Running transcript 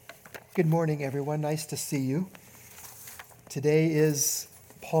Good morning, everyone. Nice to see you. Today is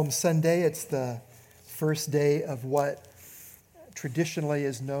Palm Sunday. It's the first day of what traditionally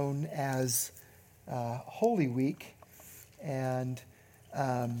is known as Holy Week. And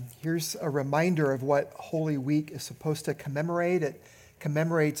here's a reminder of what Holy Week is supposed to commemorate. It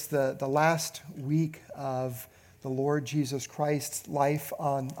commemorates the last week of the Lord Jesus Christ's life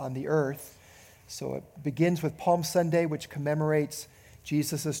on the earth. So it begins with Palm Sunday, which commemorates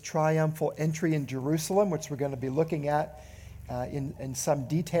Jesus' triumphal entry in Jerusalem, which we're going to be looking at in some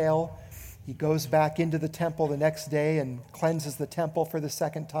detail. He goes back into the temple the next day and cleanses the temple for the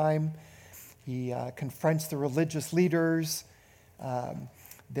second time. He confronts the religious leaders.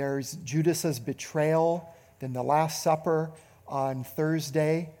 There's Judas's betrayal, then the Last Supper on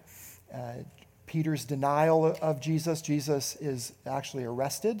Thursday. Peter's denial of Jesus. Jesus is actually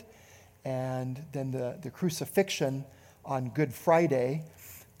arrested. And then the crucifixion on Good Friday.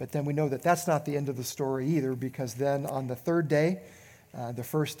 But then we know that that's not the end of the story either, because then on the third day, the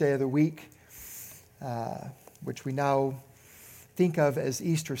first day of the week, which we now think of as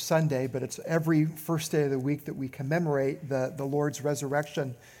Easter Sunday, but it's every first day of the week that we commemorate the Lord's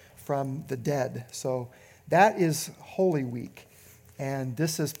resurrection from the dead. So that is Holy Week, and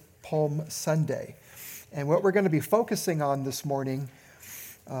this is Palm Sunday. And what we're going to be focusing on this morning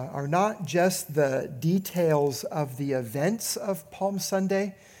are not just the details of the events of Palm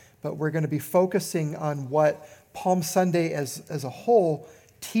Sunday, but we're going to be focusing on what Palm Sunday as a whole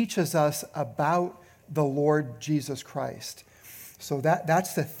teaches us about the Lord Jesus Christ. So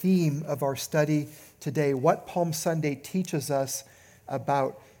that's the theme of our study today, what Palm Sunday teaches us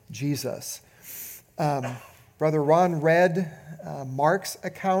about Jesus. Brother Ron read Mark's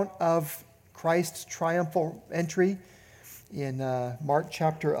account of Christ's triumphal entry in Mark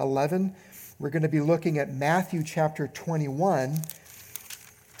chapter 11. We're going to be looking at Matthew chapter 21,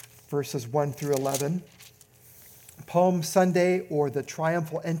 verses 1 through 11. Palm Sunday, or the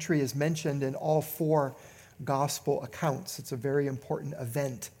triumphal entry, is mentioned in all four gospel accounts. It's a very important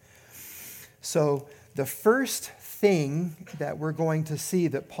event. So the first thing that we're going to see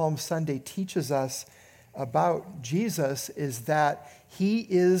that Palm Sunday teaches us about Jesus is that he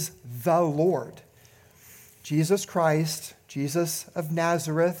is the Lord. Jesus Christ, Jesus of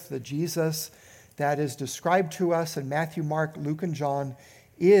Nazareth, the Jesus that is described to us in Matthew, Mark, Luke, and John,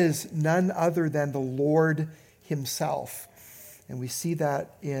 is none other than the Lord himself. And we see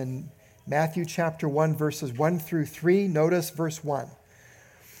that in Matthew chapter 1, verses 1 through 3. Notice verse 1.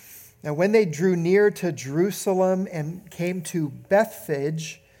 Now when they drew near to Jerusalem and came to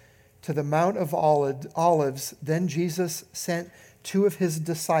Bethphage, to the Mount of Olives, then Jesus sent two of his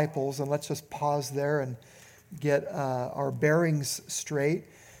disciples, and let's just pause there and get our bearings straight.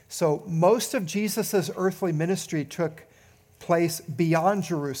 So most of Jesus' earthly ministry took place beyond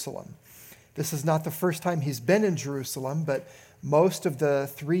Jerusalem. This is not the first time he's been in Jerusalem, but most of the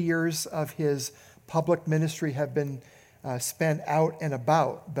 3 years of his public ministry have been spent out and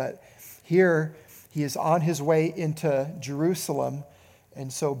about. But here he is on his way into Jerusalem.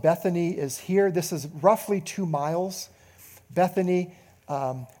 And so Bethany is here. This is roughly 2 miles. Bethany,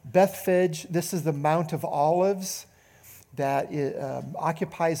 Bethphage, this is the Mount of Olives that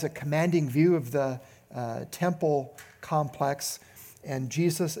occupies a commanding view of the temple complex, and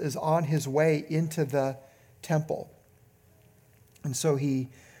Jesus is on his way into the temple. And so he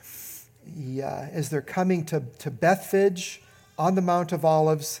as they're coming to Bethphage on the Mount of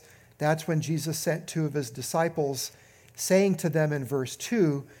Olives, that's when Jesus sent two of his disciples, saying to them in verse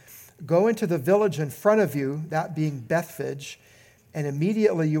 2, "Go into the village in front of you," that being Bethphage, "and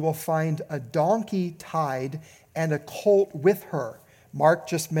immediately you will find a donkey tied and a colt with her." Mark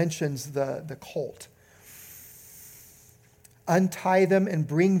just mentions the colt. "Untie them and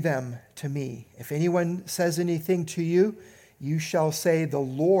bring them to me. If anyone says anything to you, you shall say, 'The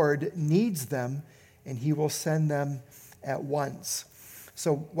Lord needs them,' and he will send them at once."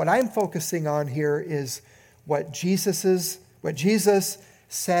 So what I'm focusing on here is what Jesus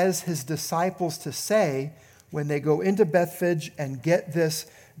says his disciples to say when they go into Bethphage and get this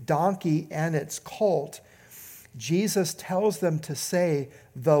donkey and its colt. Jesus tells them to say,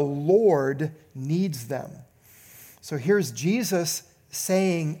 "The Lord needs them." So here's Jesus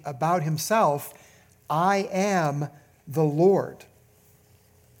saying about himself, "I am the Lord."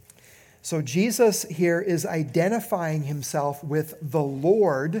 So Jesus here is identifying himself with the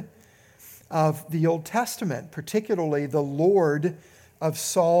Lord of the Old Testament, particularly the Lord of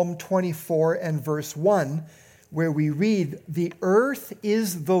Psalm 24 and verse 1, where we read, "The earth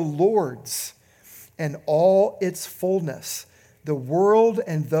is the Lord's and all its fullness, the world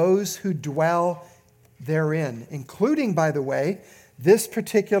and those who dwell therein," including, by the way, this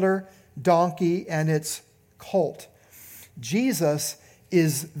particular donkey and its colt. Jesus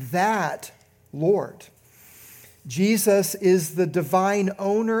is that Lord. Jesus is the divine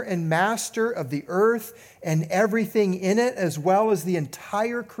owner and master of the earth and everything in it, as well as the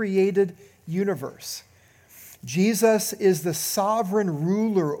entire created universe. Jesus is the sovereign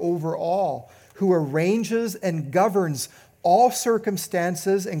ruler over all, who arranges and governs all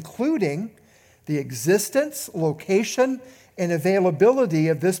circumstances, including the existence, location, and availability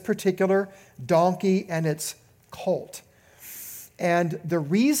of this particular donkey and its colt. And the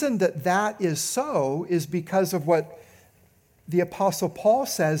reason that that is so is because of what the Apostle Paul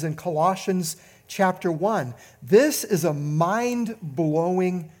says in Colossians chapter 1. This is a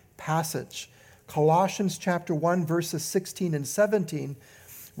mind-blowing passage. Colossians chapter 1, verses 16 and 17,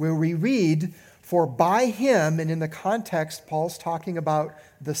 where we read, "For by him," and in the context, Paul's talking about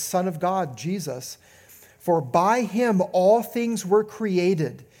the Son of God, Jesus, "for by him all things were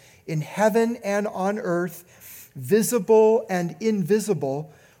created, in heaven and on earth, visible and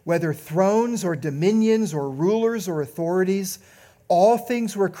invisible, whether thrones or dominions or rulers or authorities. All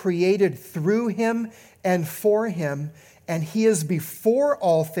things were created through him and for him, and he is before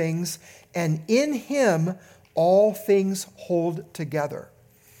all things, and in him all things hold together."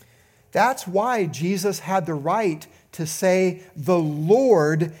 That's why Jesus had the right to say, "The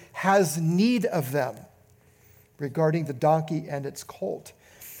Lord has need of them," regarding the donkey and its colt.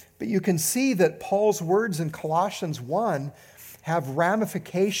 But you can see that Paul's words in Colossians 1 have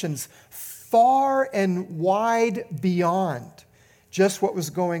ramifications far and wide beyond just what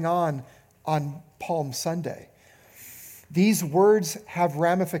was going on Palm Sunday. These words have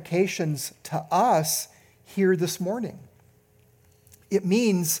ramifications to us here this morning. It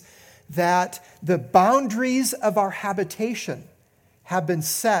means that the boundaries of our habitation have been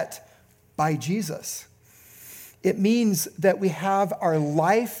set by Jesus. It means that we have our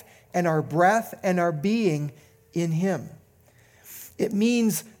life and our breath and our being in him. It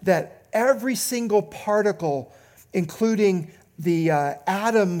means that every single particle, including the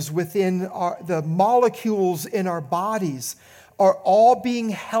atoms within the molecules in our bodies, are all being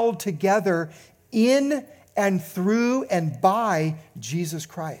held together in and through and by Jesus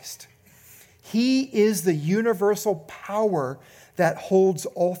Christ. He is the universal power that holds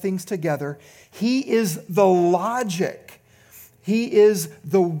all things together. He is the logic. He is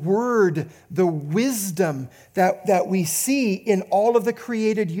the word, the wisdom that we see in all of the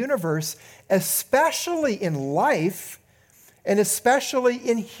created universe, especially in life and especially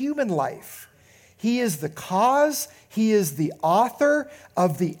in human life. He is the cause. He is the author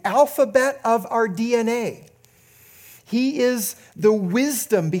of the alphabet of our DNA. He is the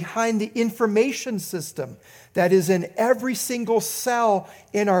wisdom behind the information system that is in every single cell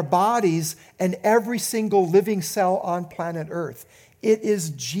in our bodies and every single living cell on planet Earth. It is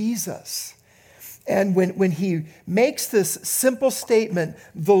Jesus. And when he makes this simple statement,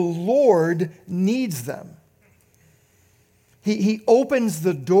 "The Lord needs them," he opens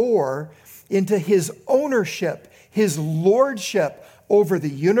the door into his ownership, his lordship over the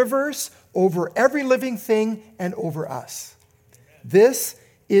universe, over every living thing, and over us. This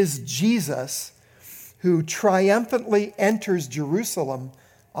is Jesus who triumphantly enters Jerusalem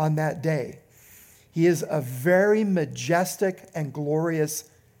on that day. He is a very majestic and glorious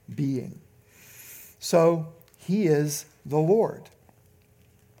being. So he is the Lord.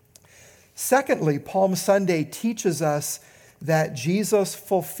 Secondly, Palm Sunday teaches us that Jesus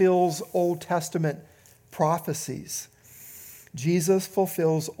fulfills Old Testament prophecies. Jesus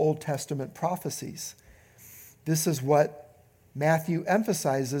fulfills Old Testament prophecies. This is what Matthew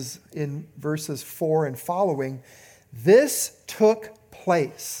emphasizes in verses 4 and following. This took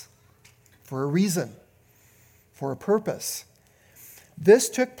place for a reason, for a purpose. This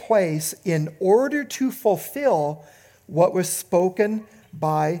took place in order to fulfill what was spoken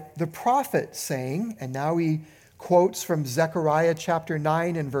by the prophet, saying, and now he quotes from Zechariah chapter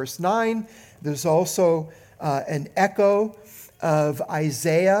 9 and verse 9. There's also an echo of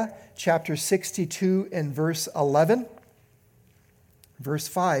Isaiah chapter 62 and verse 11. Verse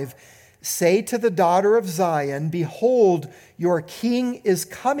 5, "Say to the daughter of Zion, behold, your king is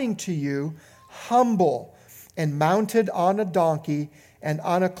coming to you, humble and mounted on a donkey and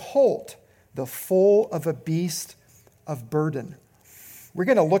on a colt, the foal of a beast of burden." We're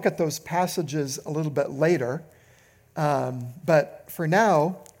going to look at those passages a little bit later. But for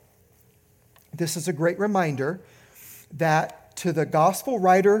now, this is a great reminder that to the gospel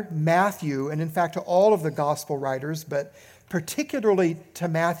writer Matthew, and in fact to all of the gospel writers, but particularly to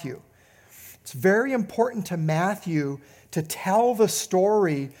Matthew, it's very important to Matthew to tell the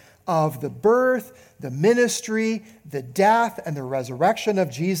story of the birth, the ministry, the death, and the resurrection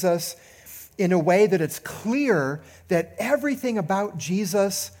of Jesus in a way that it's clear that everything about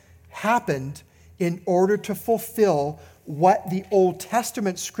Jesus happened in order to fulfill what the Old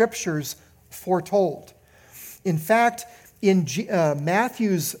Testament scriptures foretold. In fact, in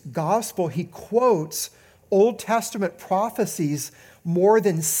Matthew's gospel, he quotes Old Testament prophecies more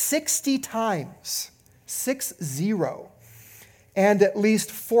than 60 times, 60. And at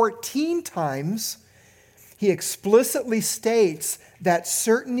least 14 times, he explicitly states that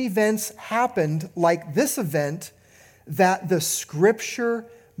certain events happened, like this event, that the scripture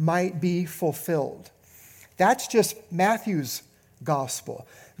might be fulfilled. That's just Matthew's gospel.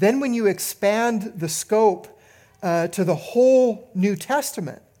 Then when you expand the scope to the whole New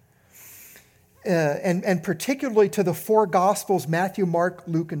Testament, and particularly to the four Gospels, Matthew, Mark,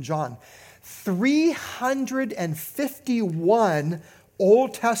 Luke, and John, 351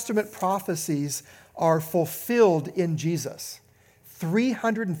 Old Testament prophecies are fulfilled in Jesus.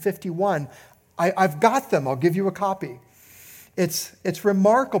 351. I've got them. I'll give you a copy. It's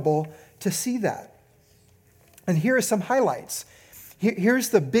remarkable to see that. And here are some highlights. Here's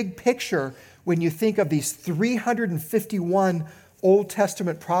the big picture when you think of these 351 Old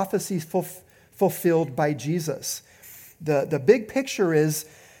Testament prophecies fulfilled by Jesus. The big picture is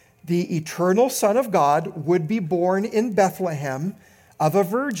the eternal Son of God would be born in Bethlehem of a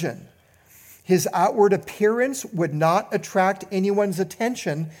virgin. His outward appearance would not attract anyone's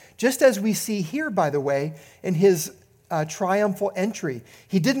attention, just as we see here, by the way, in his triumphal entry.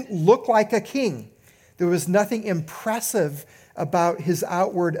 He didn't look like a king. There was nothing impressive about his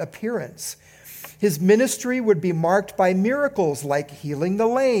outward appearance. His ministry would be marked by miracles like healing the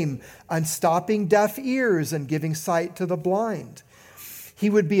lame, unstopping deaf ears, and giving sight to the blind. He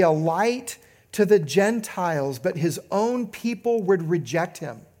would be a light to the Gentiles, but his own people would reject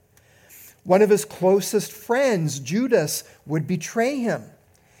him. One of his closest friends, Judas, would betray him.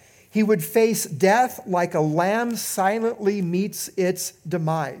 He would face death like a lamb silently meets its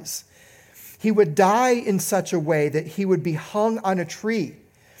demise. He would die in such a way that he would be hung on a tree.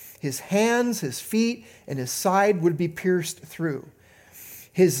 His hands, his feet, and his side would be pierced through.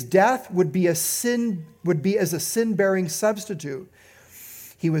 His death would be as a sin-bearing substitute.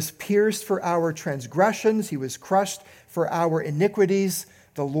 He was pierced for our transgressions. He was crushed for our iniquities.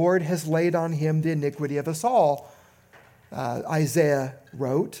 The Lord has laid on him the iniquity of us all, Isaiah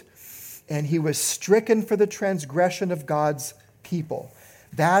wrote. And he was stricken for the transgression of God's people.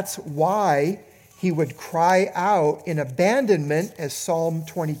 That's why he would cry out in abandonment, as Psalm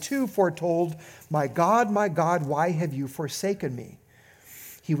 22 foretold, my, why have you forsaken me?"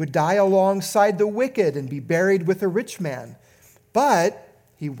 He would die alongside the wicked and be buried with a rich man, but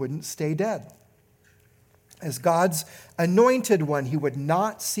he wouldn't stay dead. As God's anointed one, he would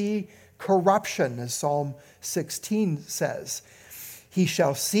not see corruption, as Psalm 16 says. He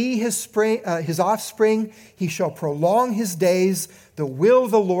shall see his offspring. He shall prolong his days. The will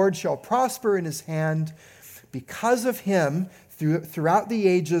of the Lord shall prosper in his hand. Because of him, throughout the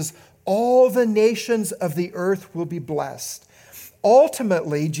ages, all the nations of the earth will be blessed.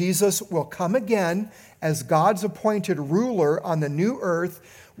 Ultimately, Jesus will come again as God's appointed ruler on the new earth,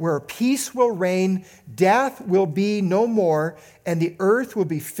 where peace will reign, death will be no more, and the earth will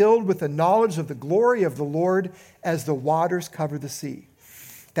be filled with the knowledge of the glory of the Lord as the waters cover the sea.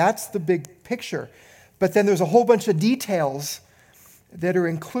 That's the big picture. But then there's a whole bunch of details that are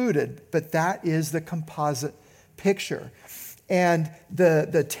included, but that is the composite picture. And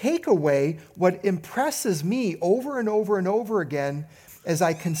the takeaway, what impresses me over and over and over again as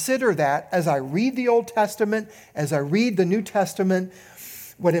I consider that, as I read the Old Testament, as I read the New Testament,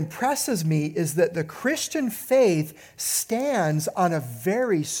 what impresses me is that the Christian faith stands on a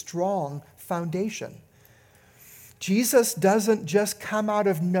very strong foundation. Jesus doesn't just come out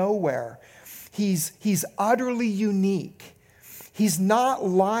of nowhere. He's utterly unique. He's not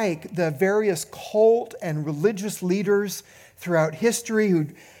like the various cult and religious leaders throughout history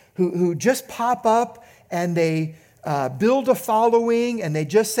who just pop up and they build a following and they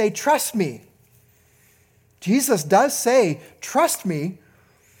just say, "Trust me." Jesus does say, "Trust me,"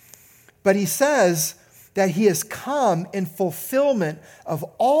 but he says that he has come in fulfillment of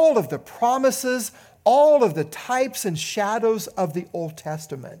all of the promises, all of the types and shadows of the Old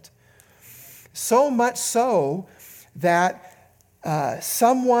Testament. So much so that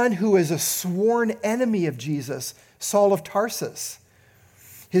someone who is a sworn enemy of Jesus, Saul of Tarsus,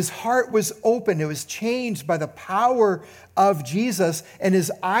 his heart was open. It was changed by the power of Jesus, and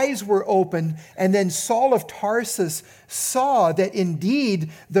his eyes were opened. And then Saul of Tarsus saw that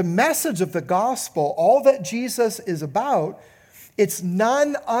indeed the message of the gospel, all that Jesus is about, It's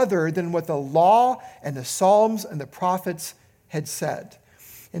none other than what the law and the Psalms and the prophets had said.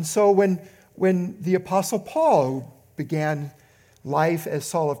 And so when the Apostle Paul, who began life as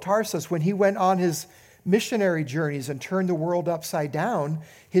Saul of Tarsus, when he went on his missionary journeys and turned the world upside down,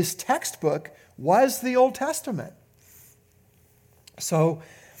 his textbook was the Old Testament. So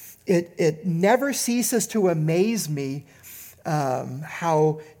it never ceases to amaze me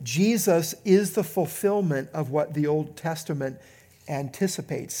how Jesus is the fulfillment of what the Old Testament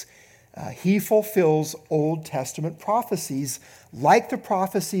anticipates. He fulfills Old Testament prophecies, like the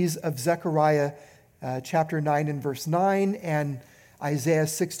prophecies of Zechariah chapter 9 and verse 9 and Isaiah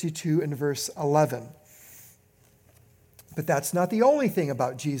 62 and verse 11. But that's not the only thing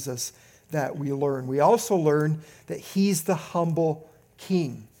about Jesus that we learn. We also learn that he's the humble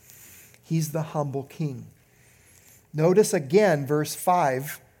king. He's the humble king. Notice again, verse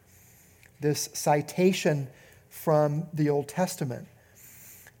 5, this citation from the Old Testament.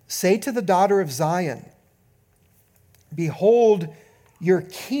 Say to the daughter of Zion, behold, your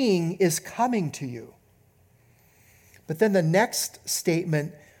king is coming to you. But then the next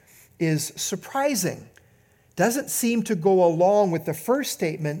statement is surprising. Doesn't seem to go along with the first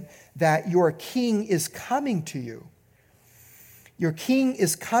statement that your king is coming to you. Your king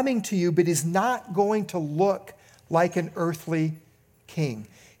is coming to you, but he's not going to look like an earthly king.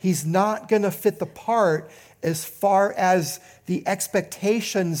 He's not going to fit the part as far as the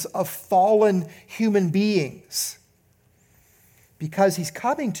expectations of fallen human beings. Because he's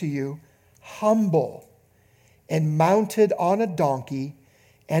coming to you humble and mounted on a donkey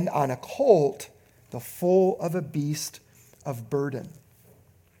and on a colt, the foal of a beast of burden.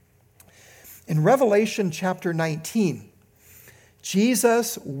 In Revelation chapter 19,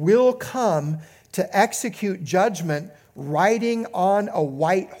 Jesus will come to execute judgment riding on a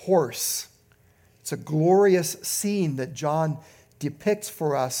white horse. It's a glorious scene that John depicts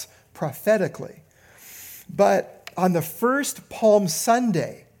for us prophetically. But on the first Palm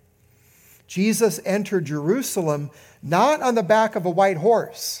Sunday, Jesus entered Jerusalem not on the back of a white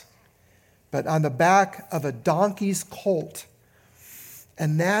horse, but on the back of a donkey's colt.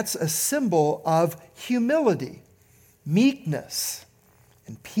 And that's a symbol of humility, meekness,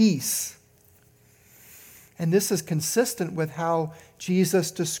 and peace. And this is consistent with how Jesus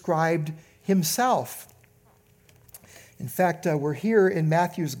described himself. In fact, we're here in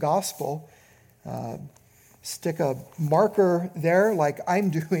Matthew's gospel. Stick a marker there like I'm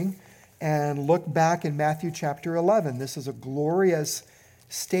doing and look back in Matthew chapter 11. This is a glorious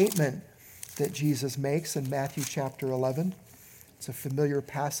statement that Jesus makes in Matthew chapter 11. It's a familiar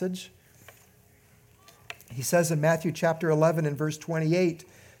passage. He says in Matthew chapter 11 and verse 28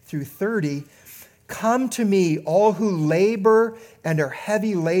 through 30, come to me, all who labor and are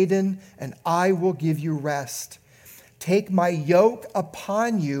heavy laden, and I will give you rest. Take my yoke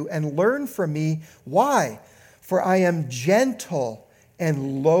upon you and learn from me. Why? For I am gentle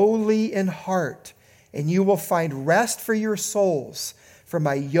and lowly in heart, and you will find rest for your souls. For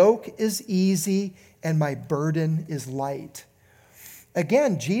my yoke is easy and my burden is light.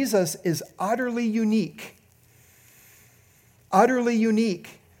 Again, Jesus is utterly unique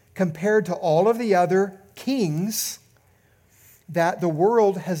compared to all of the other kings that the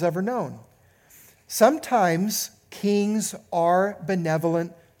world has ever known. Sometimes kings are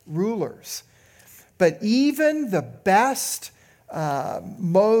benevolent rulers, but even the best,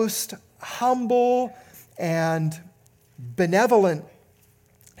 most humble and benevolent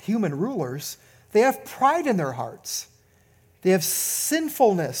human rulers, they have pride in their hearts. They have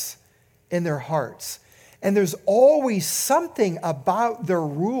sinfulness in their hearts. And there's always something about their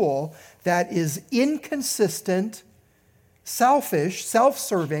rule that is inconsistent, selfish,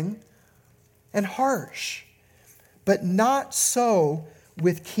 self-serving, and harsh. But not so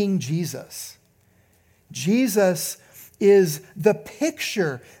with King Jesus. Jesus is the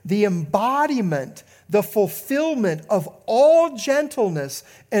picture, the embodiment, the fulfillment of all gentleness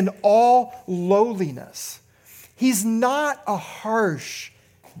and all lowliness. He's not a harsh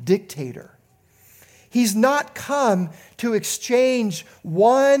dictator. He's not come to exchange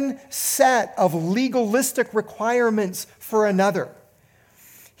one set of legalistic requirements for another.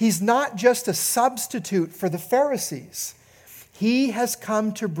 He's not just a substitute for the Pharisees. He has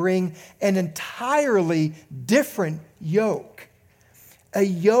come to bring an entirely different yoke. A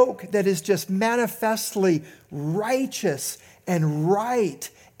yoke that is just manifestly righteous and right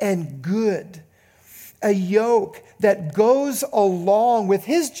and good. A yoke that goes along with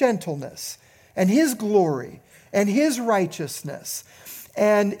his gentleness and his glory and his righteousness.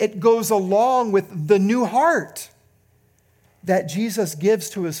 And it goes along with the new heart that Jesus gives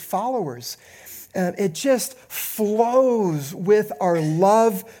to his followers. It just flows with our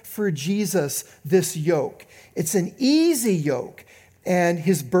love for Jesus, this yoke. It's an easy yoke, and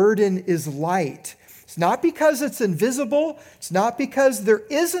his burden is light. It's not because it's invisible. It's not because there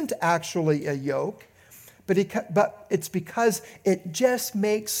isn't actually a yoke, but it's because it just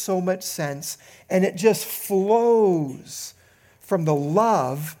makes so much sense, and it just flows from the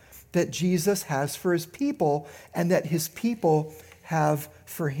love that Jesus has for his people and that his people have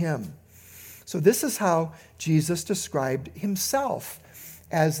for him. So this is how Jesus described himself,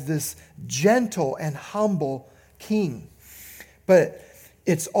 as this gentle and humble king. But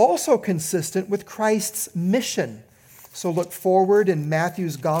it's also consistent with Christ's mission. So look forward in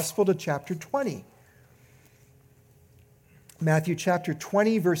Matthew's Gospel to chapter 20. Matthew chapter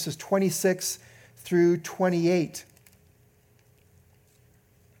 20, verses 26 through 28.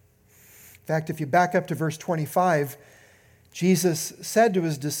 In fact, if you back up to verse 25, Jesus said to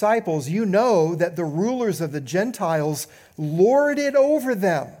his disciples, "You know that the rulers of the Gentiles lord it over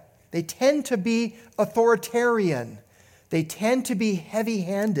them." They tend to be authoritarian. They tend to be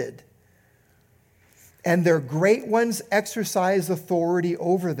heavy-handed. And their great ones exercise authority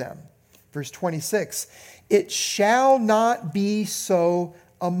over them. Verse 26, "It shall not be so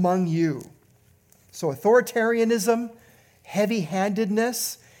among you." So authoritarianism,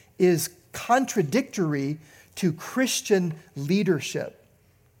 heavy-handedness is contradictory to Christian leadership.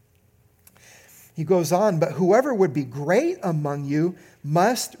 He goes on, "But whoever would be great among you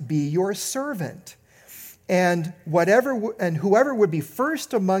must be your servant. And whoever would be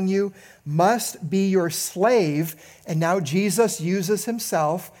first among you must be your slave." And now Jesus uses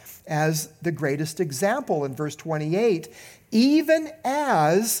himself as the greatest example in verse 28. "Even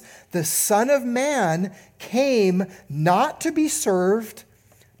as the Son of Man came not to be served,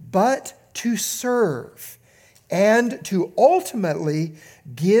 but to serve, and to ultimately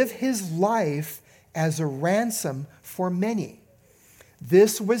give his life as a ransom for many."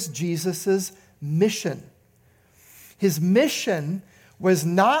 This was Jesus' mission. His mission was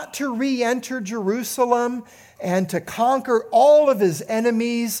not to re-enter Jerusalem and to conquer all of his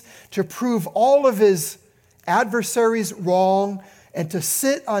enemies, to prove all of his adversaries wrong, and to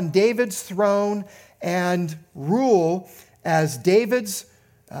sit on David's throne and rule as David's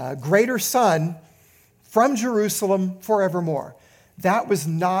greater son from Jerusalem forevermore. That was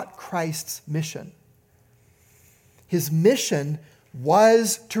not Christ's mission. His mission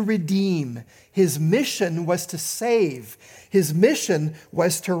was to redeem. His mission was to save. His mission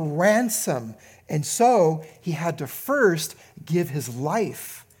was to ransom. And so he had to first give his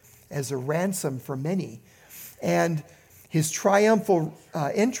life as a ransom for many. And his triumphal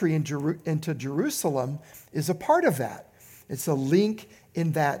entry into Jerusalem is a part of that. It's a link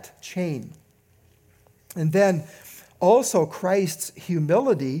in that chain. And then also Christ's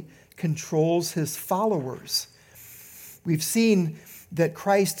humility controls his followers. We've seen that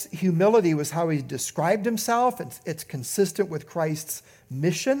Christ's humility was how he described himself. It's consistent with Christ's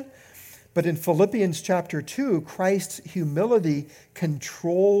mission. But in Philippians chapter 2, Christ's humility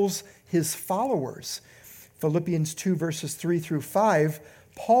controls his followers. Philippians 2, verses 3 through 5,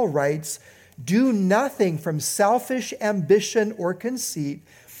 Paul writes, "Do nothing from selfish ambition or conceit,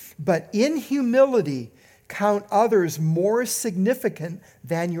 but in humility count others more significant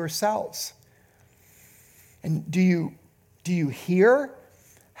than yourselves." And do you hear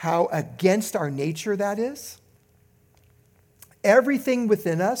how against our nature that is? Everything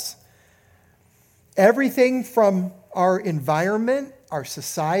within us, everything from our environment, our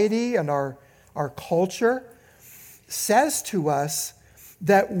society, and our culture says to us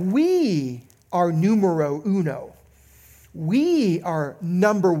that we are numero uno. We are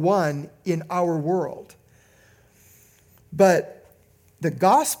number one in our world. But the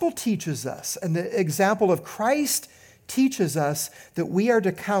gospel teaches us, and the example of Christ teaches us, that we are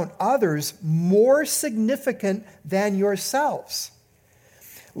to count others more significant than yourselves.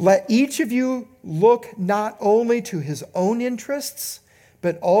 Let each of you look not only to his own interests,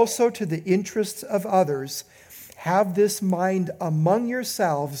 but also to the interests of others. Have this mind among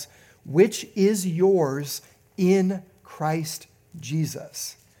yourselves, which is yours in Christ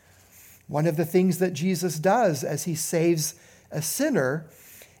Jesus. One of the things that Jesus does as he saves a sinner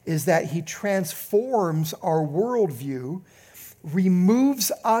is that he transforms our worldview,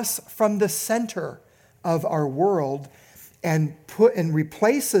 removes us from the center of our world, and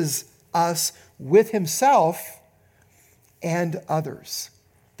replaces us with himself and others.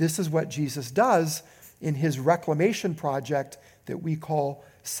 This is what Jesus does in his reclamation project that we call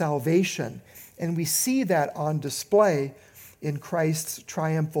salvation. And we see that on display in Christ's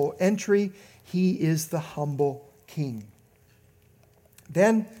triumphal entry. He is the humble king.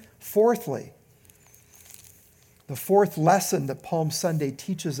 Then, fourthly, The fourth lesson that Palm Sunday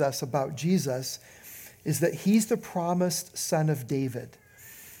teaches us about Jesus is that he's the promised son of David.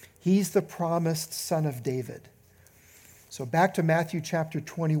 He's the promised son of David. So back to Matthew chapter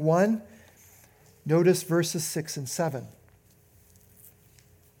 21. Notice verses 6 and 7.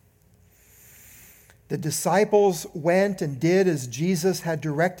 The disciples went and did as Jesus had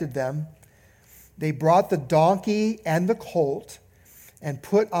directed them. They brought the donkey and the colt and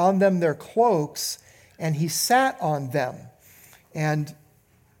put on them their cloaks, and he sat on them. And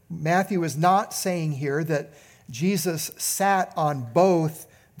Matthew is not saying here that Jesus sat on both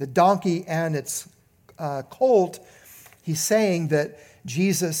the donkey and its colt. He's saying that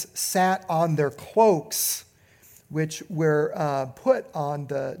Jesus sat on their cloaks, which were put on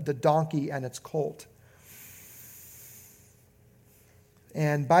the donkey and its colt.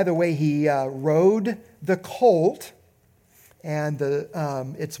 And by the way, he rode the colt, and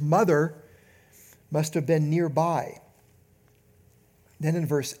its mother must have been nearby. Then in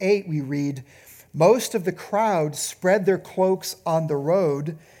verse 8 we read, "Most of the crowd spread their cloaks on the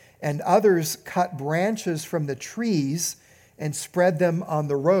road, and others cut branches from the trees and spread them on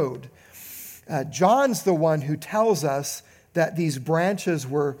the road." John's the one who tells us that these branches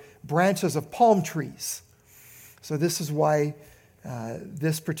were branches of palm trees. So this is why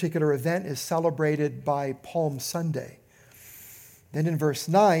this particular event is celebrated by Palm Sunday. Then in verse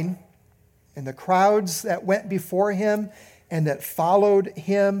 9, "And the crowds that went before him and that followed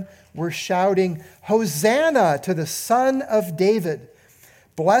him were shouting, 'Hosanna to the Son of David!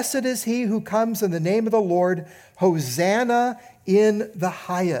 Blessed is he who comes in the name of the Lord. Hosanna in the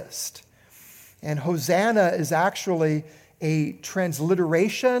highest.'" And Hosanna is actually a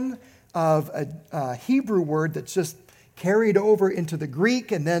transliteration of a Hebrew word that's just carried over into the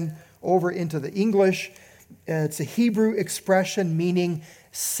Greek and then over into the English. It's a Hebrew expression meaning,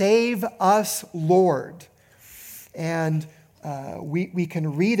 "Save us, Lord." And we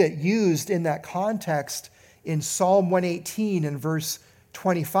can read it used in that context in Psalm 118 and verse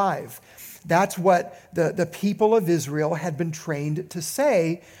 25. That's what the people of Israel had been trained to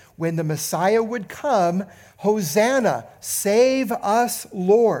say when the Messiah would come, "Hosanna, save us,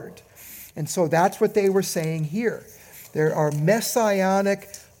 Lord." And so that's what they were saying here. There are messianic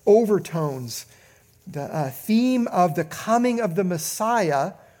overtones. The theme of the coming of the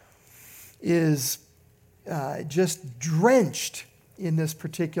Messiah is just drenched in this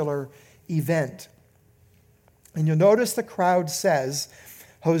particular event. And you'll notice the crowd says,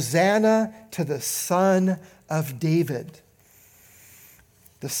 "Hosanna to the Son of David."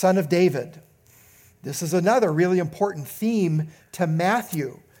 The Son of David. This is another really important theme to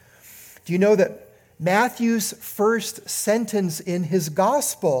Matthew. Do you know that Matthew's first sentence in his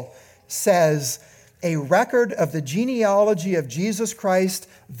gospel says, "A record of the genealogy of Jesus Christ,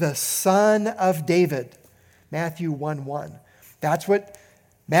 the Son of David." Matthew 1:1. That's what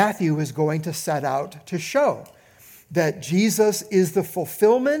Matthew is going to set out to show, that Jesus is the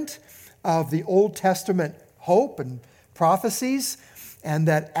fulfillment of the Old Testament hope and prophecies, and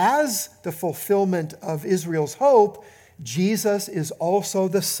that as the fulfillment of Israel's hope, Jesus is also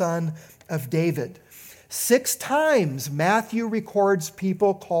the Son of David. 6 times Matthew records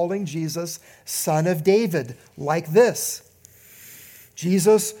people calling Jesus Son of David, like this.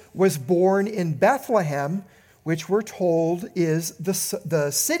 Jesus was born in Bethlehem, which we're told is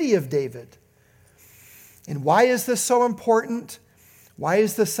the city of David. And why is this so important? Why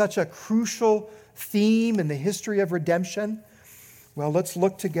is this such a crucial theme in the history of redemption? Well, let's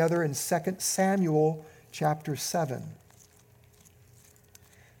look together in 2 Samuel chapter 7.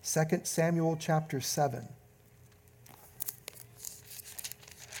 2 Samuel chapter 7.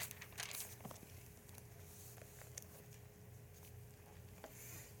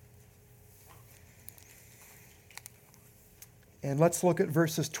 And let's look at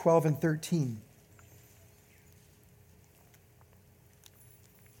verses 12 and 13.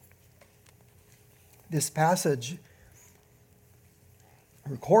 This passage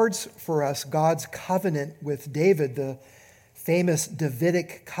records for us God's covenant with David, the famous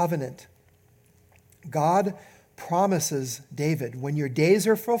Davidic covenant. God promises David, "When your days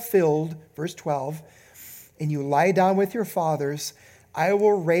are fulfilled," verse 12, "and you lie down with your fathers, I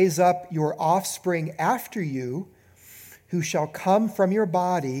will raise up your offspring after you, who shall come from your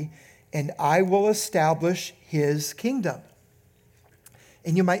body, and I will establish his kingdom."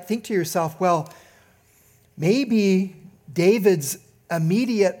 And you might think to yourself, well, maybe David's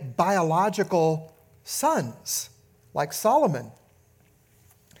immediate biological sons, like Solomon,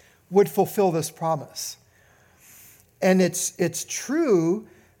 would fulfill this promise. And it's true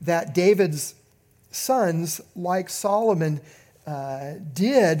that David's sons, like Solomon,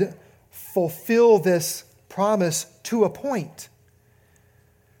 did fulfill this promise to a point.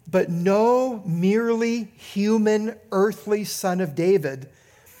 But no merely human, earthly son of David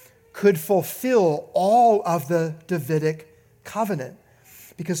could fulfill all of the Davidic covenant.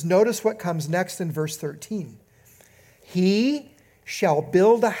 Because notice what comes next in verse 13. He shall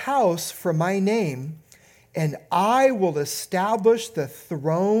build a house for my name, and I will establish the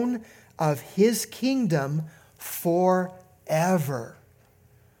throne of his kingdom forever.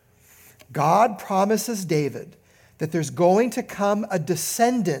 God promises David that there's going to come a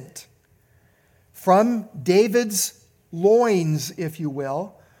descendant from David's loins, if you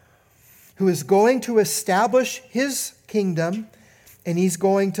will, who is going to establish his kingdom, and he's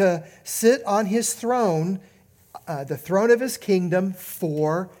going to sit on his throne, the throne of his kingdom,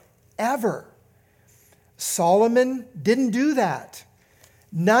 forever. Solomon didn't do that.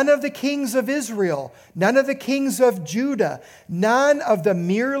 None of the kings of Israel, none of the kings of Judah, none of the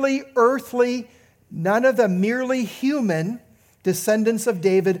merely earthly, none of the merely human descendants of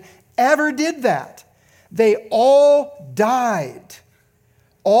David ever did that. They all died.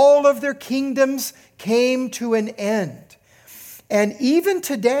 All of their kingdoms came to an end. And even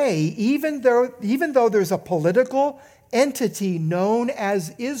today, even though there's a political entity known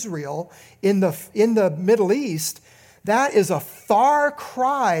as Israel in the Middle East, that is a far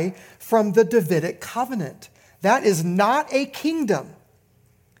cry from the Davidic covenant. That is not a kingdom.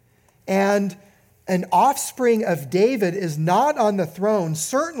 And an offspring of David is not on the throne,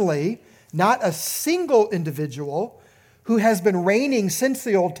 certainly not a single individual who has been reigning since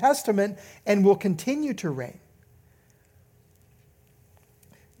the Old Testament and will continue to reign.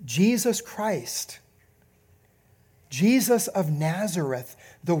 Jesus Christ, Jesus of Nazareth,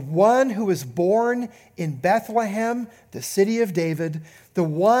 the one who was born in Bethlehem, the city of David, the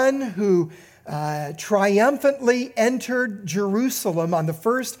one who triumphantly entered Jerusalem on the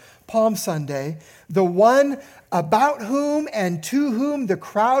first Palm Sunday, the one about whom and to whom the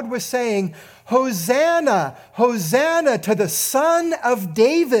crowd was saying, Hosanna, Hosanna to the Son of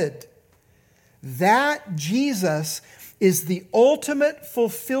David. That Jesus is the ultimate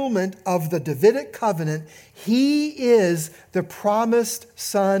fulfillment of the Davidic covenant. He is the promised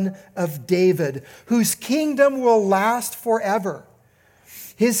Son of David, whose kingdom will last forever.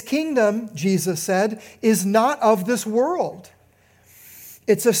 His kingdom, Jesus said, is not of this world.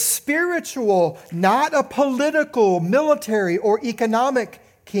 It's a spiritual, not a political, military, or economic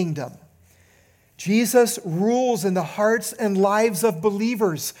kingdom. Jesus rules in the hearts and lives of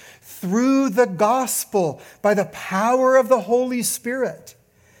believers through the gospel by the power of the Holy Spirit.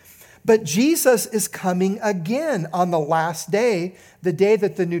 But Jesus is coming again on the last day, the day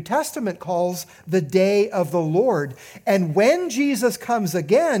that the New Testament calls the day of the Lord. And when Jesus comes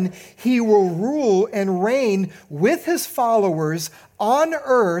again, he will rule and reign with his followers on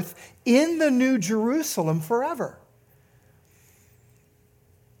earth in the New Jerusalem forever.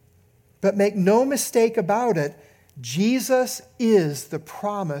 But make no mistake about it, Jesus is the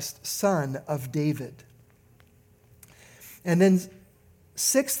promised Son of David. And then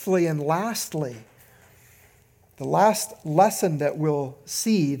sixthly and lastly, the last lesson that we'll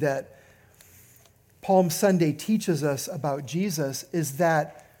see that Palm Sunday teaches us about Jesus is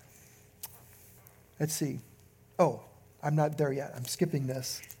that, let's see. Oh, I'm not there yet. I'm skipping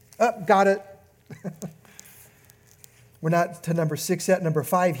this. Oh, got it. We're not to number 6 yet. Number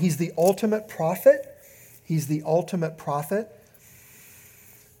 5, he's the ultimate prophet. He's the ultimate prophet.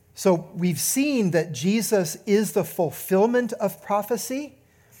 So we've seen that Jesus is the fulfillment of prophecy,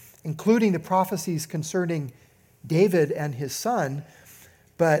 including the prophecies concerning David and his son,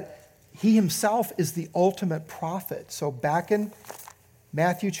 but he himself is the ultimate prophet. So back in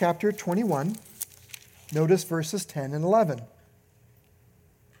Matthew chapter 21, notice verses 10 and 11.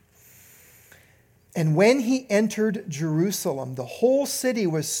 And when he entered Jerusalem, the whole city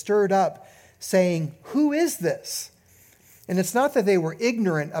was stirred up, saying, "Who is this?" And it's not that they were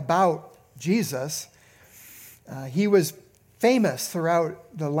ignorant about Jesus. He was famous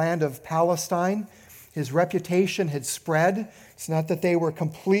throughout the land of Palestine. His reputation had spread. It's not that they were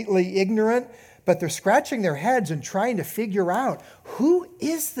completely ignorant, but they're scratching their heads and trying to figure out, who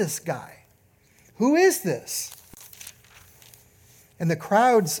is this guy? Who is this? And the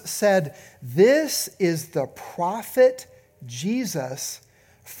crowds said, "This is the prophet Jesus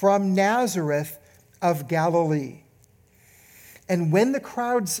from Nazareth of Galilee." And when the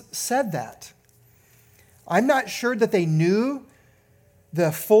crowds said that, I'm not sure that they knew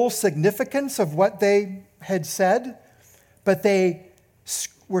the full significance of what they had said, but they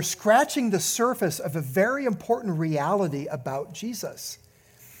were scratching the surface of a very important reality about Jesus.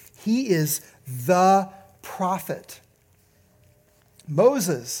 He is the prophet.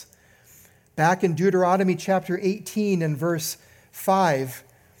 Moses back in Deuteronomy chapter 18 and verse 5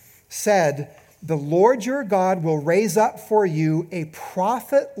 said, "The Lord your God will raise up for you a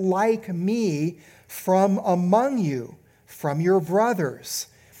prophet like me from among you, from your brothers.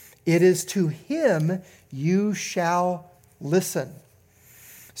 It is to him you shall listen."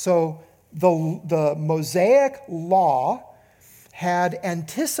 So the Mosaic law had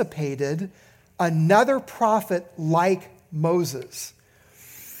anticipated another prophet like Moses.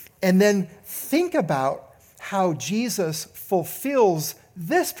 And then think about how Jesus fulfills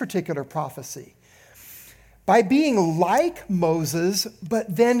this particular prophecy. By being like Moses,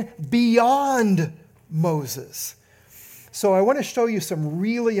 but then beyond Moses. So I want to show you some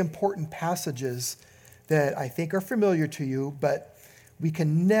really important passages that I think are familiar to you, but we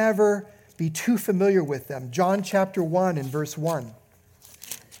can never be too familiar with them. John chapter 1 and verse 1.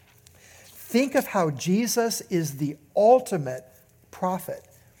 Think of how Jesus is the ultimate prophet.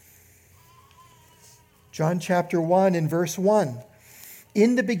 John chapter 1 and verse 1.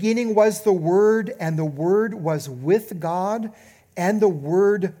 "In the beginning was the Word, and the Word was with God, and the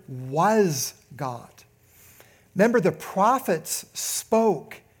Word was God." Remember, the prophets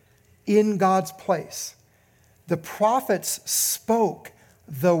spoke in God's place. The prophets spoke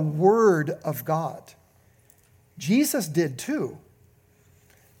the Word of God. Jesus did too.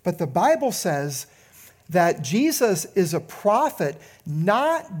 But the Bible says that Jesus is a prophet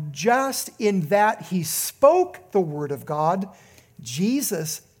not just in that he spoke the Word of God.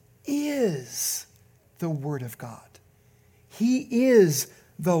 Jesus is the Word of God. He is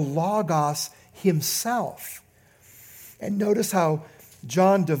the Logos himself. And notice how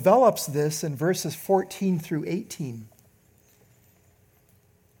John develops this in verses 14 through 18.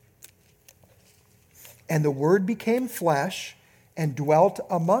 "And the Word became flesh and dwelt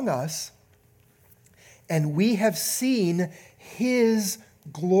among us, and we have seen his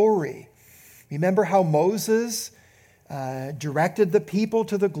glory." Remember how Moses directed the people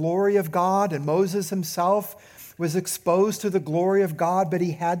to the glory of God, and Moses himself was exposed to the glory of God, but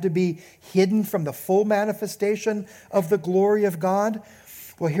he had to be hidden from the full manifestation of the glory of God.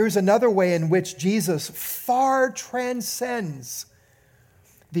 Well, here's another way in which Jesus far transcends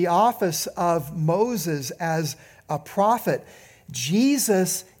the office of Moses as a prophet.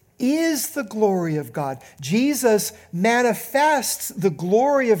 Jesus is the glory of God. Jesus manifests the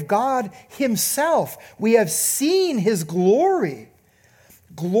glory of God himself. We have seen his glory.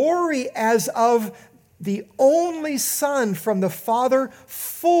 Glory as of the only Son from the Father,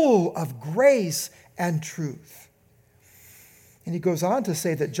 full of grace and truth. And he goes on to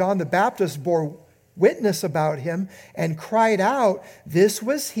say that John the Baptist bore witness about him and cried out, "This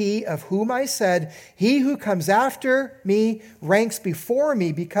was he of whom I said, he who comes after me ranks before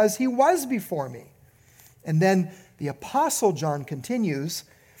me because he was before me." And then the Apostle John continues,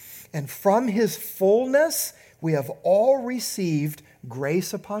 "And from his fullness we have all received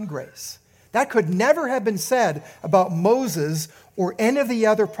grace upon grace." That could never have been said about Moses or any of the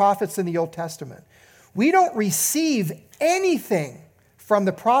other prophets in the Old Testament. We don't receive anything from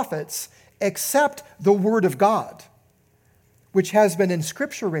the prophets except the Word of God, which has been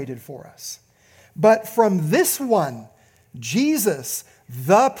inscripturated for us. But from this one, Jesus,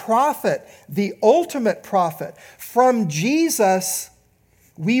 the prophet, the ultimate prophet, from Jesus,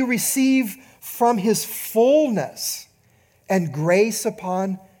 we receive from his fullness and grace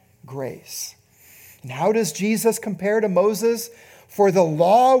upon grace. And how does Jesus compare to Moses? "For the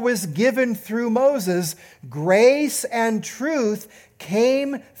law was given through Moses, grace and truth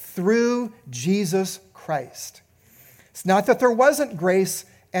came through Jesus Christ." It's not that there wasn't grace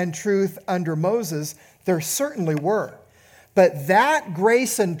and truth under Moses. There certainly were. But that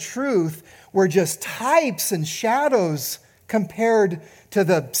grace and truth were just types and shadows compared to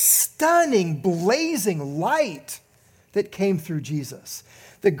the stunning, blazing light that came through Jesus.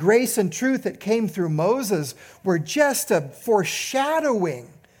 The grace and truth that came through Moses were just a foreshadowing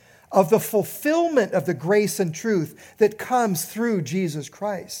of the fulfillment of the grace and truth that comes through Jesus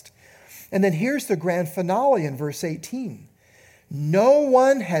Christ. And then here's the grand finale in verse 18. "No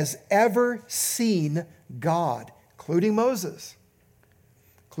one has ever seen God," including Moses,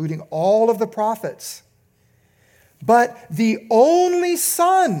 including all of the prophets, "but the only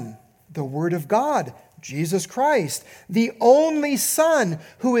Son," the Word of God, Jesus Christ, "the only Son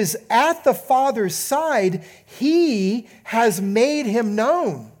who is at the Father's side, he has made him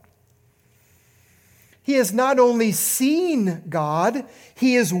known." He has not only seen God,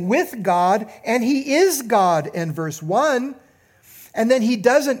 he is with God, and he is God in verse 1. And then he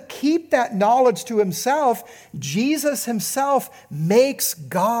doesn't keep that knowledge to himself. Jesus himself makes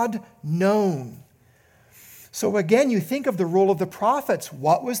God known. So again, you think of the role of the prophets.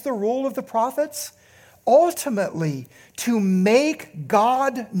 What was the role of the prophets? Ultimately, to make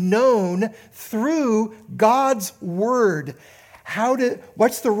God known through God's word.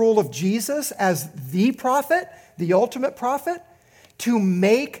 What's the role of Jesus as the prophet, the ultimate prophet? To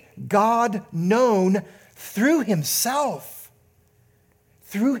make God known through himself.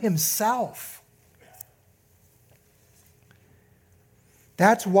 Through himself.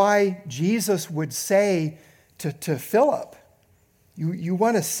 That's why Jesus would say to Philip, you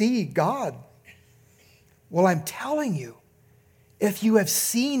want to see God? Well, I'm telling you, if you have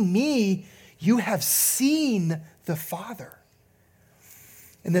seen me, you have seen the Father.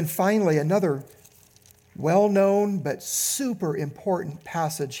 And then finally, another well-known but super important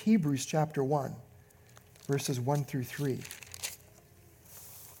passage, Hebrews chapter 1, verses 1 through 3.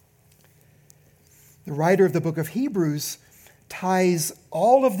 The writer of the book of Hebrews ties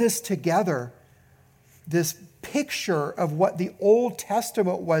all of this together, this picture of what the Old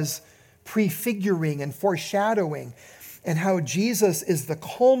Testament was prefiguring and foreshadowing, and how Jesus is the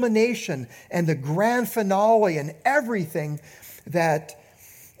culmination and the grand finale and everything that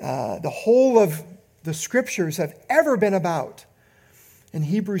the whole of the scriptures have ever been about. In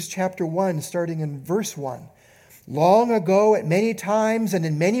Hebrews chapter 1, starting in verse 1, long ago, at many times and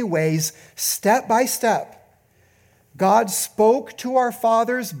in many ways, step by step, God spoke to our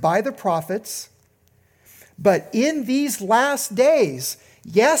fathers by the prophets, but in these last days,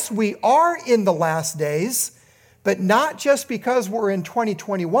 yes, we are in the last days, but not just because we're in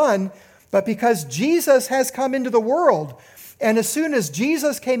 2021, but because Jesus has come into the world. And as soon as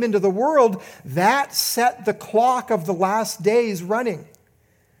Jesus came into the world, that set the clock of the last days running.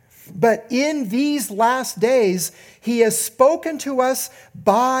 But in these last days, he has spoken to us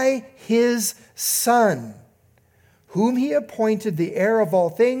by his Son, whom he appointed the heir of all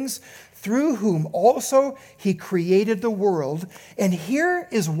things, through whom also he created the world. And here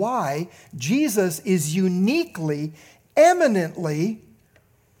is why Jesus is uniquely, eminently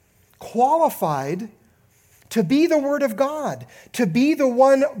qualified to be the Word of God, to be the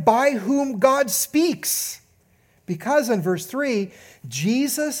one by whom God speaks. Because in verse 3,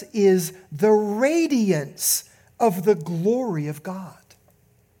 Jesus is the radiance of the glory of God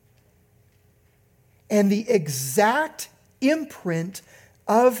and the exact imprint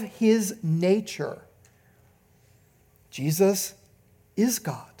of his nature. Jesus is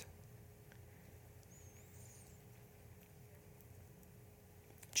God.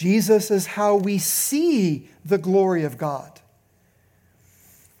 Jesus is how we see the glory of God.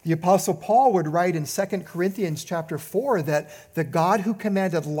 The Apostle Paul would write in 2 Corinthians chapter 4 that the God who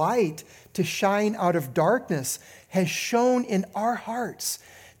commanded light to shine out of darkness has shone in our hearts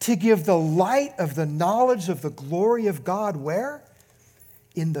to give the light of the knowledge of the glory of God, where?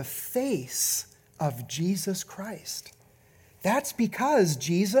 In the face of Jesus Christ. That's because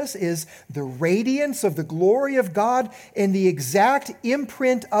Jesus is the radiance of the glory of God and the exact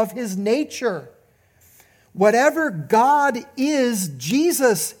imprint of his nature. Whatever God is,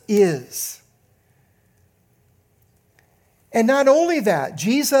 Jesus is. And not only that,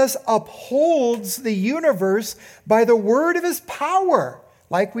 Jesus upholds the universe by the word of his power,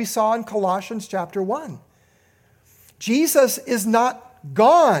 like we saw in Colossians chapter 1. Jesus is not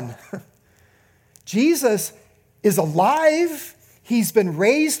gone. Jesus is alive. He's been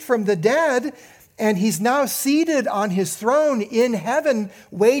raised from the dead, and he's now seated on his throne in heaven,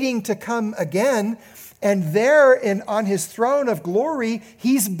 waiting to come again. And there on his throne of glory,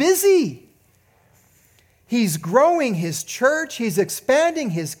 he's busy. He's growing his church. He's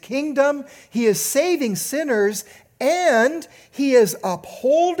expanding his kingdom. He is saving sinners, and he is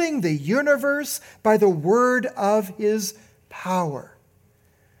upholding the universe by the word of his power.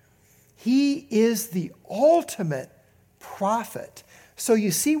 He is the ultimate prophet. So you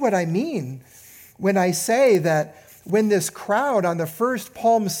see what I mean when I say that when this crowd on the first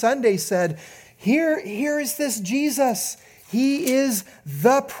Palm Sunday said, here is this Jesus. He is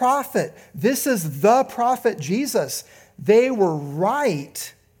the prophet. This is the prophet Jesus. They were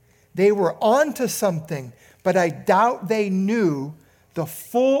right. They were onto something, but I doubt they knew the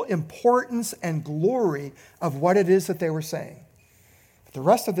full importance and glory of what it is that they were saying. But the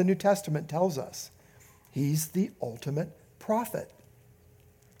rest of the New Testament tells us he's the ultimate prophet.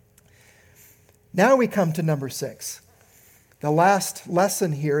 Now we come to number 6. The last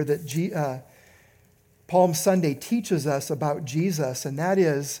lesson here that Palm Sunday teaches us about Jesus, and that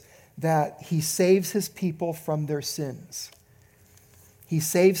is that he saves his people from their sins. He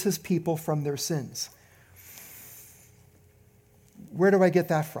saves his people from their sins. Where do I get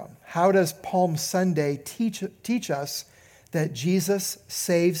that from? How does Palm Sunday teach us that Jesus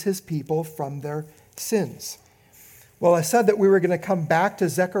saves his people from their sins. Well, I said that we were going to come back to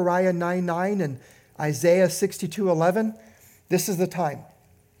Zechariah 9:9 and Isaiah 62:11. This is the time.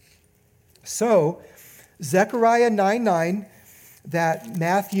 So, Zechariah 9:9 that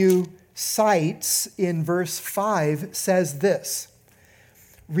Matthew cites in verse 5 says this: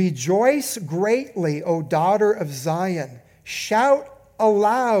 "Rejoice greatly, O daughter of Zion. Shout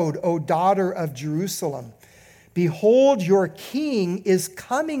aloud, O daughter of Jerusalem. Behold, your king is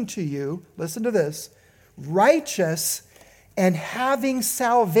coming to you," listen to this, "righteous and having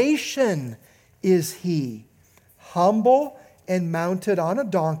salvation is he, humble and mounted on a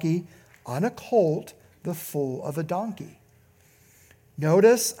donkey, on a colt, the foal of a donkey."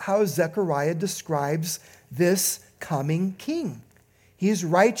 Notice how Zechariah describes this coming king. He's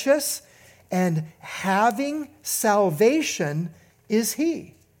righteous and having salvation is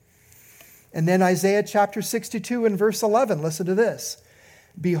he. And then Isaiah chapter 62 and verse 11, listen to this.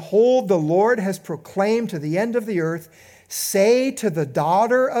 "Behold, the Lord has proclaimed to the end of the earth, say to the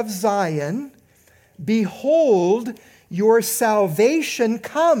daughter of Zion, behold, your salvation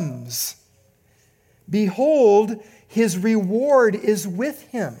comes. Behold, his reward is with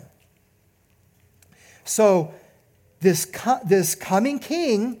him." So this coming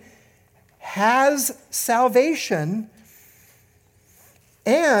king has salvation,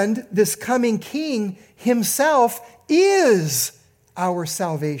 and this coming king himself is our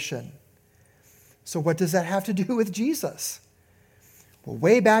salvation. So what does that have to do with Jesus? Well,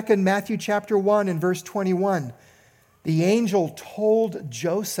 way back in Matthew chapter 1 and verse 21, the angel told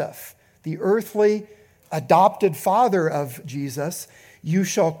Joseph, the earthly adopted father of Jesus, "You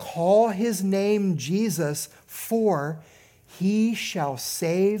shall call his name Jesus, for he shall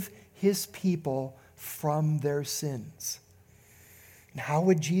save his people from their sins." And how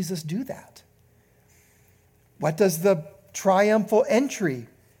would Jesus do that? What does the triumphal entry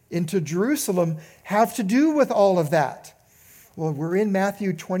into Jerusalem have to do with all of that? Well, we're in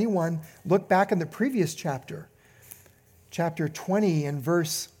Matthew 21. Look back in the previous chapter, chapter 20 and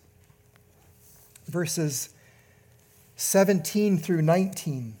verses 17 through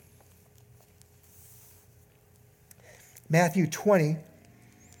 19. Matthew 20,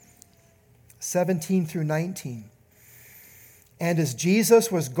 17 through 19. "And as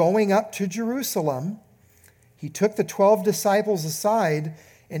Jesus was going up to Jerusalem, he took the 12 disciples aside,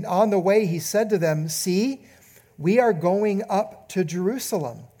 and on the way he said to them, 'See, we are going up to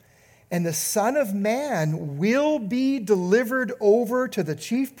Jerusalem, and the Son of Man will be delivered over to the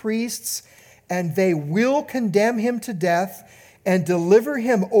chief priests, and they will condemn him to death and deliver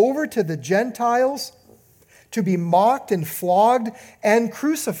him over to the Gentiles to be mocked and flogged and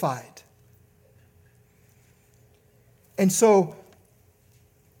crucified.'" And so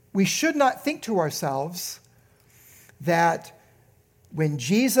we should not think to ourselves that when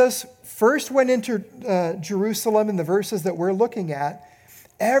Jesus first went into Jerusalem in the verses that we're looking at,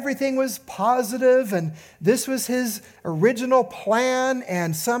 everything was positive and this was his original plan,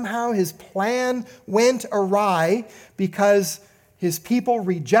 and somehow his plan went awry because his people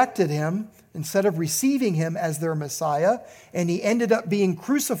rejected him instead of receiving him as their Messiah, and he ended up being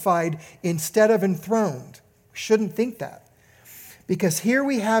crucified instead of enthroned. We shouldn't think that. Because here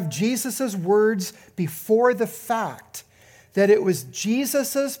we have Jesus' words before the fact that it was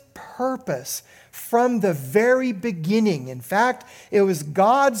Jesus' purpose from the very beginning. In fact, it was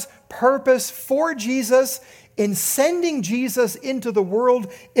God's purpose for Jesus in sending Jesus into the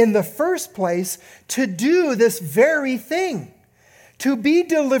world in the first place to do this very thing, to be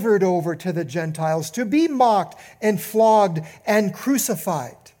delivered over to the Gentiles, to be mocked and flogged and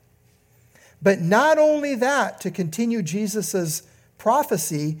crucified. But not only that, to continue Jesus'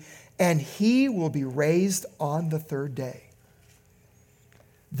 prophecy, and he will be raised on the third day.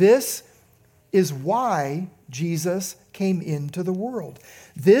 This is why Jesus came into the world.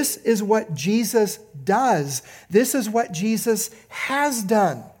 This is what Jesus does. This is what Jesus has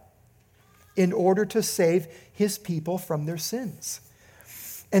done in order to save his people from their sins.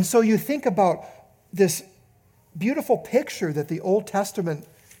 And so you think about this beautiful picture that the Old Testament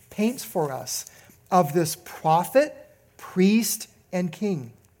paints for us of this prophet, priest, and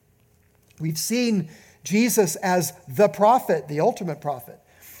king. We've seen Jesus as the prophet, the ultimate prophet.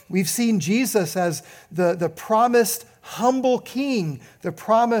 We've seen Jesus as the promised humble king, the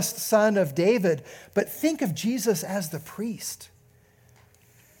promised son of David. But think of Jesus as the priest.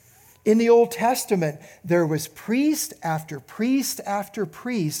 In the Old Testament, there was priest after priest after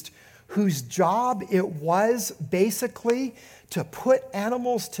priest whose job it was basically to put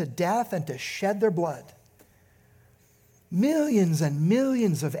animals to death and to shed their blood. Millions and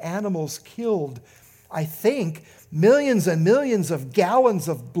millions of animals killed. I think millions and millions of gallons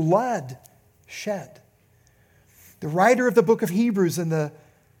of blood shed. The writer of the book of Hebrews in the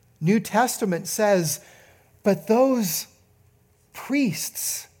New Testament says, but those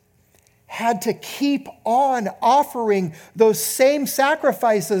priests had to keep on offering those same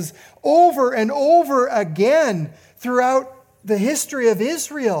sacrifices over and over again throughout the history of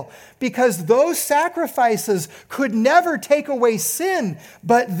Israel, because those sacrifices could never take away sin.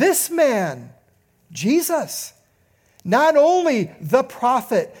 But this man, Jesus, not only the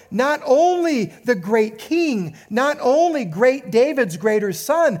prophet, not only the great king, not only great David's greater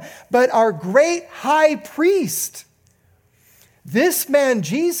son, but our great high priest. This man,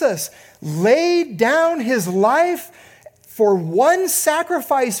 Jesus, laid down his life for one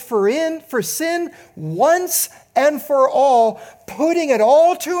sacrifice for sin once and for all, putting it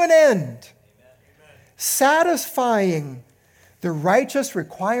all to an end, Amen. Satisfying the righteous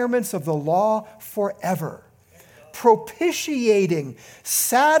requirements of the law forever, propitiating,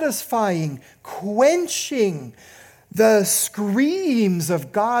 satisfying, quenching the screams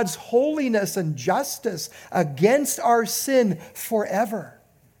of God's holiness and justice against our sin forever.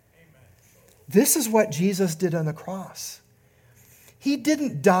 Amen. This is what Jesus did on the cross. He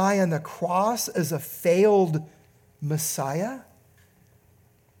didn't die on the cross as a failed Messiah.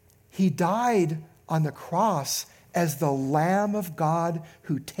 He died on the cross as the Lamb of God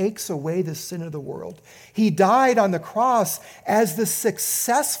who takes away the sin of the world. He died on the cross as the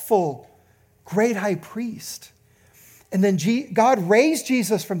successful great high priest. And then God raised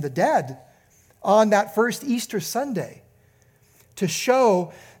Jesus from the dead on that first Easter Sunday to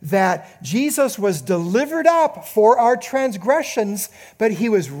show that Jesus was delivered up for our transgressions, but he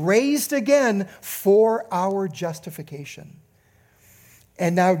was raised again for our justification.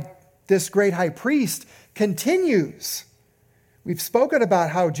 And now this great high priest continues. We've spoken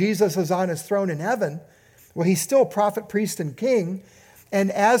about how Jesus is on his throne in heaven. Well, he's still prophet, priest, and king.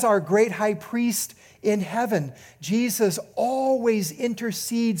 And as our great high priest in heaven, Jesus always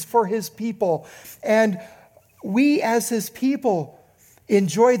intercedes for his people. And we as his people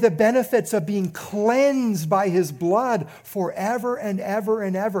enjoy the benefits of being cleansed by his blood forever and ever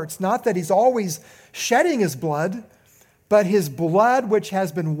and ever. It's not that he's always shedding his blood, but his blood, which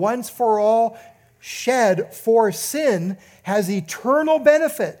has been once for all shed for sin, has eternal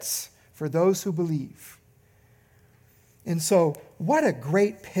benefits for those who believe. And so, what a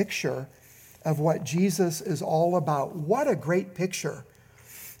great picture of what Jesus is all about. What a great picture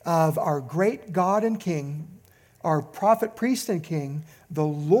of our great God and King, our prophet, priest, and king, the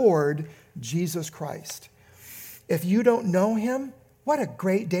Lord Jesus Christ. If you don't know him, what a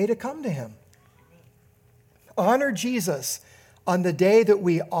great day to come to him. Honor Jesus on the day that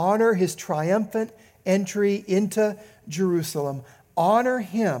we honor his triumphant entry into Jerusalem. Honor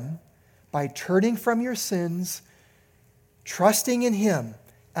him by turning from your sins, trusting in him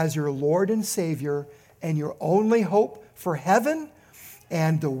as your Lord and Savior and your only hope for heaven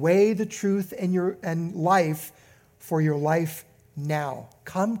and the way, the truth, and life for your life now.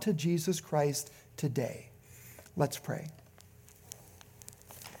 Come to Jesus Christ today. Let's pray.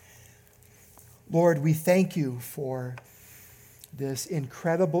 Lord, we thank you for this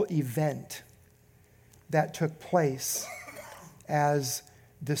incredible event that took place as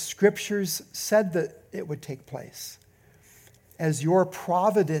the scriptures said that it would take place, as your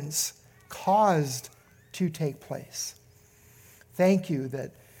providence caused to take place. Thank you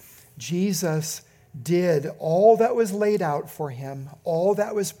that Jesus did all that was laid out for him, all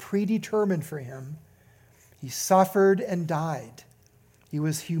that was predetermined for him. He suffered and died. He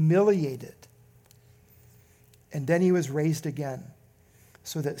was humiliated. And then he was raised again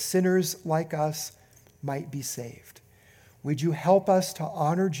so that sinners like us might be saved. Would you help us to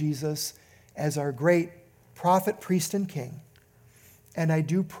honor Jesus as our great prophet, priest, and king? And I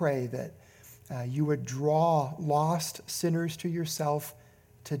do pray that you would draw lost sinners to yourself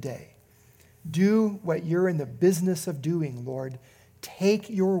today. Do what you're in the business of doing, Lord. Take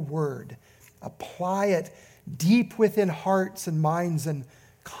your word, apply it deep within hearts and minds and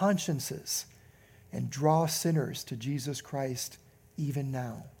consciences, and draw sinners to Jesus Christ even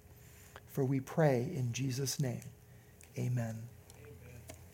now. For we pray in Jesus' name. Amen.